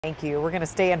Thank you. We're going to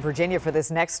stay in Virginia for this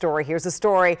next story. Here's a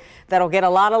story that'll get a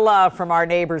lot of love from our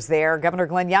neighbors there. Governor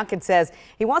Youngkin says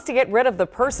he wants to get rid of the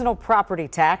personal property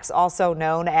tax, also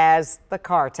known as the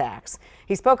car tax.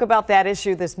 He spoke about that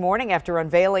issue this morning after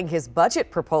unveiling his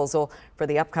budget proposal for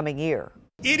the upcoming year.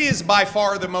 It is by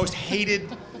far the most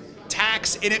hated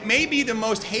tax, and it may be the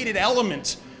most hated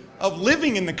element of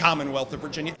living in the Commonwealth of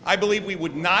Virginia. I believe we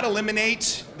would not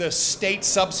eliminate the state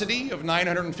subsidy of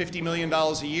 $950 million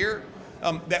a year.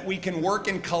 That we can work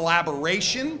in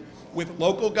collaboration with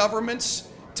local governments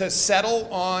to settle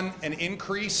on an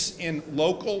increase in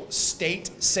local state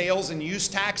sales and use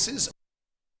taxes.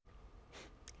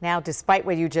 Now, despite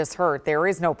what you just heard, there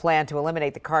is no plan to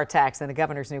eliminate the car tax in the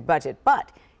governor's new budget,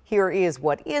 but here is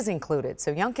what is included.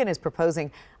 So Youngkin is proposing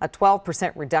a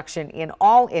 12% reduction in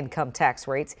all income tax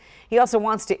rates. He also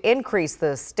wants to increase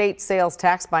the state sales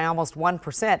tax by almost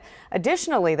 1%.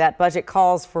 Additionally, that budget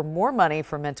calls for more money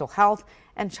for mental health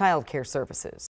and child care services.